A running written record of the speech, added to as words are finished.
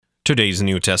Today's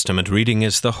New Testament reading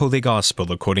is the Holy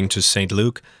Gospel according to St.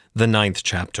 Luke, the 9th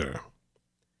chapter.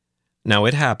 Now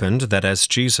it happened that as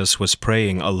Jesus was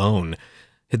praying alone,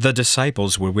 the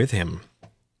disciples were with him.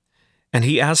 And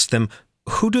he asked them,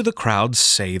 "Who do the crowds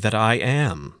say that I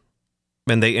am?"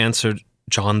 And they answered,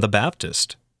 "John the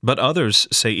Baptist. But others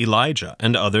say Elijah,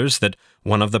 and others that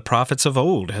one of the prophets of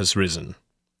old has risen."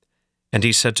 And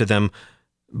he said to them,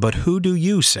 "But who do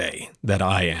you say that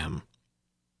I am?"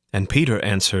 And Peter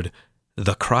answered,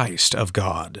 "The Christ of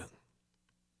God."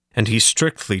 And he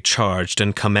strictly charged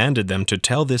and commanded them to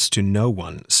tell this to no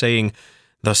one, saying,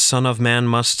 "The Son of Man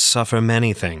must suffer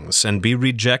many things, and be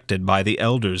rejected by the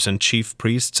elders and chief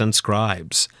priests and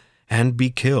scribes, and be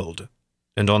killed,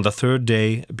 and on the third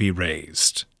day be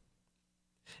raised."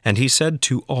 And he said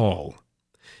to all,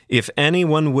 "If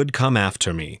anyone would come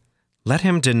after me, let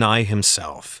him deny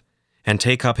himself, and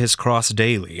take up his cross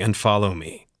daily and follow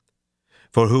me.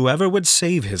 For whoever would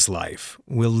save his life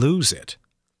will lose it,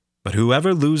 but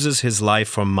whoever loses his life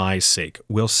for my sake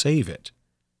will save it.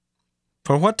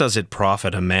 For what does it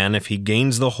profit a man if he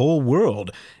gains the whole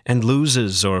world and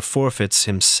loses or forfeits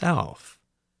himself?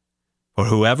 For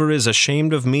whoever is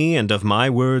ashamed of me and of my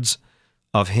words,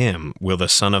 of him will the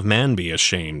Son of Man be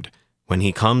ashamed, when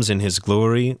he comes in his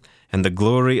glory and the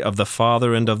glory of the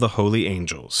Father and of the holy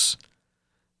angels.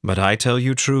 But I tell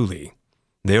you truly,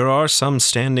 there are some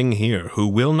standing here who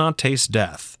will not taste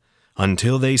death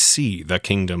until they see the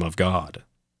kingdom of God."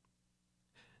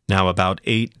 Now about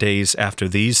 8 days after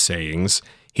these sayings,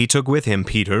 he took with him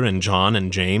Peter and John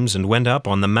and James and went up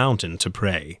on the mountain to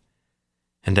pray.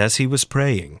 And as he was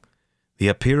praying, the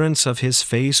appearance of his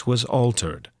face was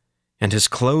altered, and his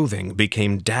clothing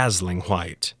became dazzling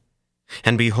white.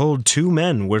 And behold, 2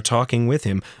 men were talking with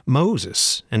him,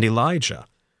 Moses and Elijah,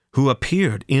 who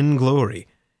appeared in glory,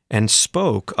 and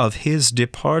spoke of his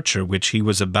departure which he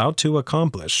was about to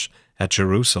accomplish at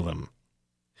Jerusalem.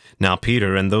 Now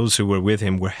Peter and those who were with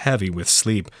him were heavy with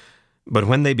sleep, but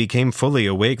when they became fully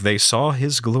awake they saw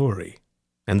his glory,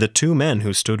 and the 2 men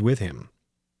who stood with him.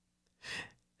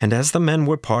 And as the men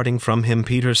were parting from him,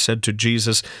 Peter said to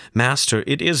Jesus, "Master,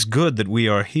 it is good that we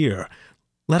are here.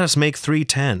 Let us make 3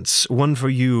 tents, one for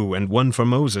you, and one for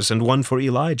Moses, and one for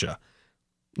Elijah,"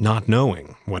 not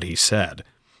knowing what he said.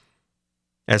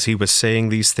 As he was saying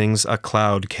these things, a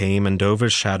cloud came and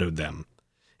overshadowed them,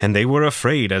 and they were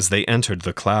afraid as they entered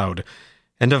the cloud.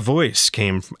 And a voice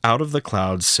came out of the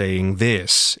cloud saying,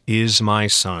 "This is my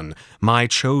Son, my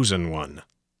chosen one.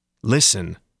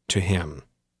 Listen to him."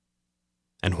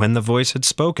 And when the voice had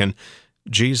spoken,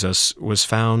 Jesus was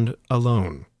found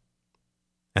alone.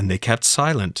 And they kept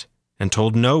silent and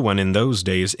told no one in those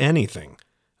days anything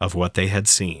of what they had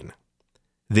seen.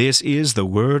 This is the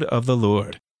word of the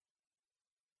Lord.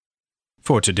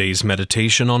 For today's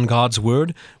meditation on God's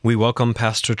Word, we welcome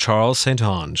Pastor Charles St.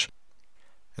 Onge.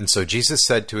 And so Jesus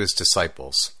said to his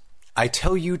disciples, "I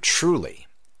tell you truly,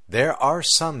 there are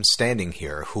some standing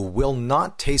here who will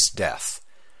not taste death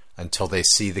until they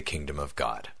see the kingdom of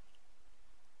God."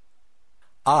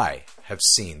 I have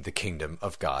seen the kingdom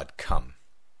of God come.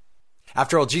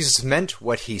 After all, Jesus meant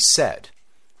what he said,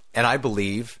 and I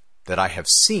believe that I have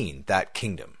seen that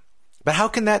kingdom. But how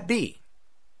can that be?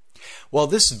 Well,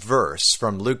 this verse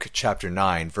from Luke chapter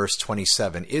 9, verse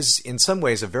 27, is in some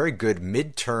ways a very good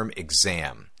midterm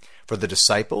exam for the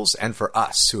disciples and for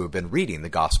us who have been reading the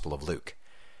Gospel of Luke.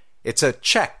 It's a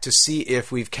check to see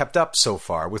if we've kept up so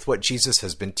far with what Jesus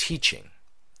has been teaching.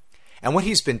 And what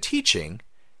he's been teaching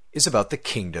is about the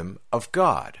kingdom of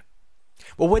God.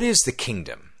 Well, what is the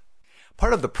kingdom?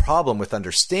 Part of the problem with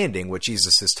understanding what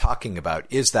Jesus is talking about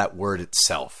is that word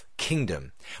itself,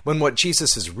 kingdom, when what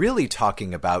Jesus is really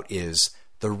talking about is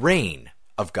the reign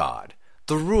of God,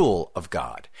 the rule of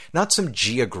God, not some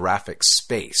geographic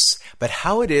space, but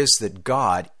how it is that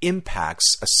God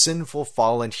impacts a sinful,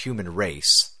 fallen human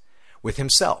race with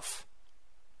himself.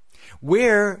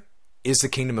 Where is the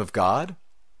kingdom of God?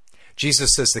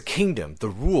 Jesus says the kingdom, the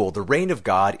rule, the reign of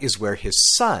God is where his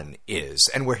Son is,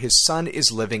 and where his Son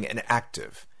is living and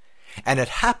active. And it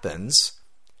happens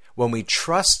when we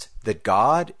trust that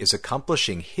God is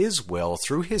accomplishing his will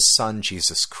through his Son,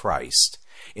 Jesus Christ,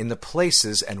 in the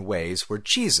places and ways where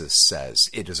Jesus says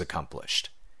it is accomplished.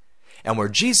 And where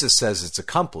Jesus says it's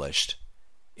accomplished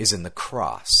is in the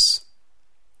cross.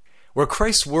 Where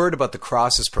Christ's word about the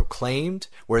cross is proclaimed,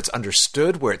 where it's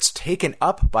understood, where it's taken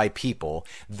up by people,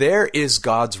 there is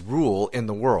God's rule in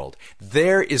the world.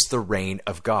 There is the reign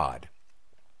of God.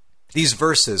 These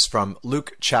verses from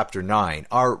Luke chapter 9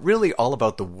 are really all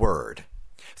about the word,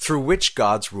 through which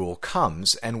God's rule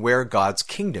comes and where God's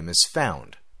kingdom is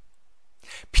found.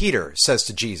 Peter says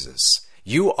to Jesus,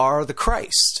 "You are the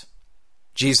Christ."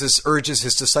 Jesus urges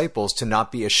his disciples to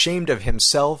not be ashamed of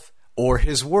himself or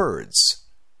his words.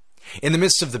 In the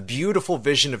midst of the beautiful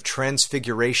vision of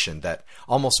transfiguration that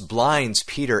almost blinds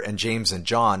Peter and James and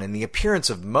John, and the appearance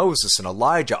of Moses and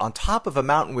Elijah on top of a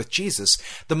mountain with Jesus,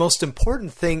 the most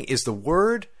important thing is the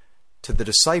word to the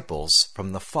disciples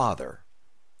from the Father.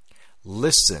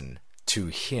 Listen to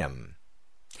him.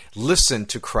 Listen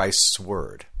to Christ's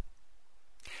word.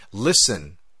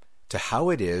 Listen to how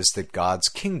it is that God's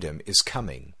kingdom is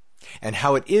coming, and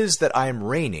how it is that I am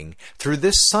reigning through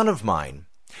this Son of mine,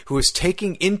 who is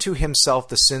taking into himself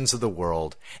the sins of the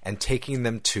world and taking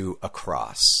them to a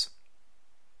cross.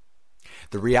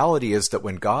 The reality is that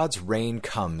when God's reign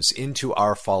comes into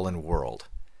our fallen world,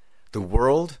 the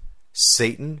world,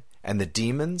 Satan, and the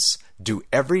demons do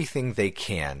everything they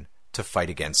can to fight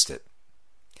against it.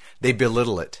 They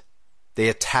belittle it. They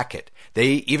attack it. They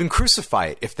even crucify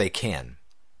it if they can.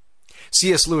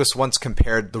 C.S. Lewis once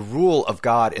compared the rule of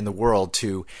God in the world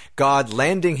to God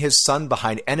landing his son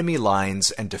behind enemy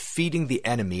lines and defeating the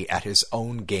enemy at his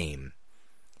own game,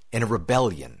 in a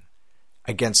rebellion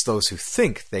against those who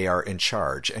think they are in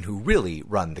charge and who really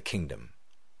run the kingdom.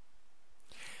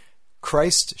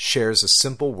 Christ shares a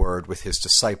simple word with his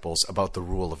disciples about the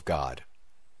rule of God.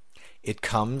 It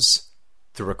comes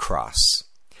through a cross.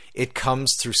 It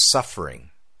comes through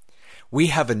suffering. We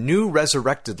have a new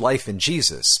resurrected life in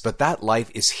Jesus, but that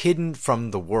life is hidden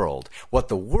from the world. What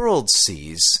the world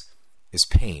sees is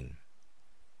pain.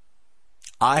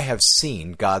 I have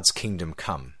seen God's kingdom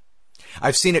come.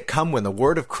 I've seen it come when the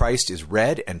word of Christ is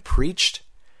read and preached.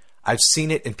 I've seen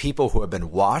it in people who have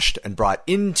been washed and brought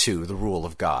into the rule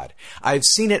of God. I've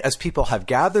seen it as people have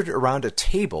gathered around a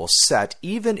table set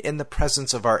even in the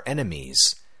presence of our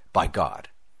enemies by God.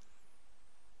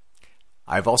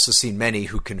 I've also seen many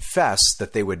who confess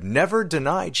that they would never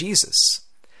deny Jesus,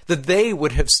 that they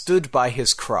would have stood by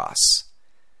his cross.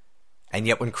 And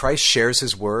yet when Christ shares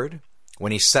his word,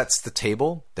 when he sets the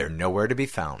table, they're nowhere to be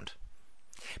found.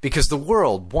 Because the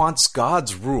world wants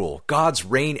God's rule, God's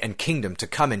reign and kingdom to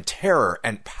come in terror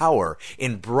and power,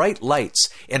 in bright lights,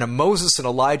 in a Moses and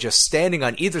Elijah standing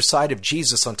on either side of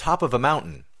Jesus on top of a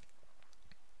mountain.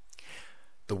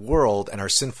 The world and our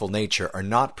sinful nature are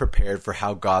not prepared for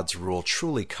how God's rule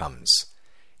truly comes,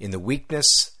 in the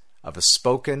weakness of a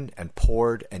spoken and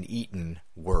poured and eaten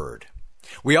word.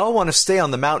 We all want to stay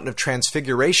on the mountain of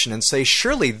transfiguration and say,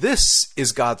 surely this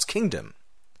is God's kingdom.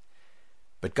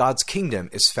 But God's kingdom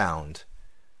is found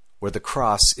where the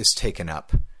cross is taken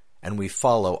up and we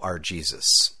follow our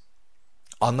Jesus.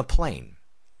 On the plain,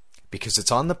 because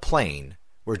it's on the plain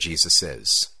where Jesus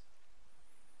is.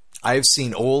 I have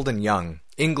seen old and young,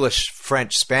 English,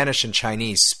 French, Spanish, and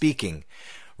Chinese speaking,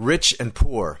 rich and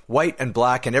poor, white and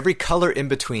black, and every color in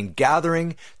between,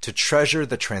 gathering to treasure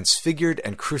the transfigured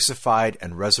and crucified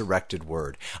and resurrected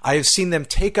word. I have seen them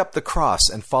take up the cross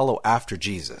and follow after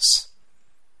Jesus.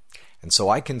 And so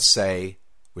I can say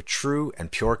with true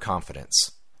and pure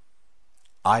confidence,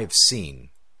 I've seen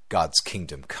God's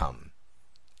kingdom come,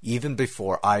 even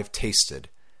before I've tasted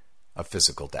of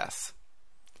physical death.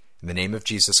 In the name of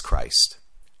Jesus Christ,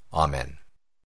 amen.